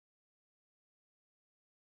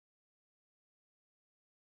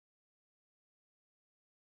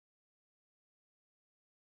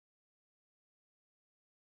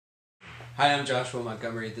Hi, I'm Joshua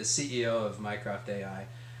Montgomery, the CEO of Mycroft AI.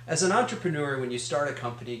 As an entrepreneur, when you start a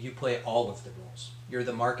company, you play all of the roles. You're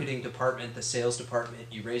the marketing department, the sales department,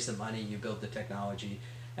 you raise the money, you build the technology.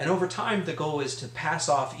 And over time, the goal is to pass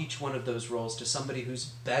off each one of those roles to somebody who's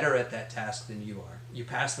better at that task than you are. You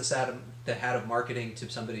pass the hat of marketing to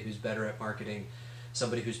somebody who's better at marketing,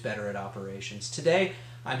 somebody who's better at operations. Today,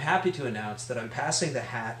 I'm happy to announce that I'm passing the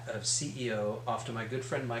hat of CEO off to my good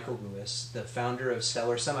friend Michael Lewis, the founder of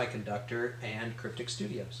Stellar Semiconductor and Cryptic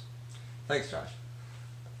Studios. Thanks, Josh.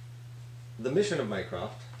 The mission of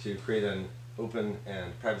Mycroft, to create an open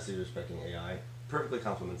and privacy-respecting AI, perfectly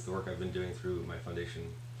complements the work I've been doing through my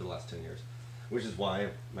foundation for the last 10 years, which is why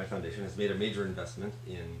my foundation has made a major investment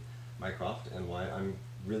in Mycroft and why I'm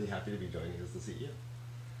really happy to be joining as the CEO.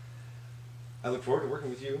 I look forward to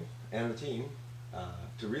working with you and the team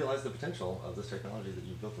to realize the potential of this technology that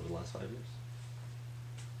you've built over the last 5 years.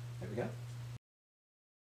 There we go.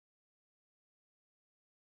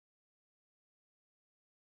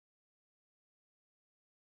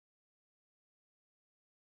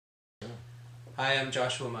 Hi, I'm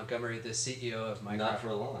Joshua Montgomery, the CEO of Mycroft. Not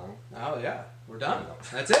for long. Oh yeah, we're done.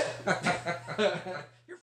 That's it.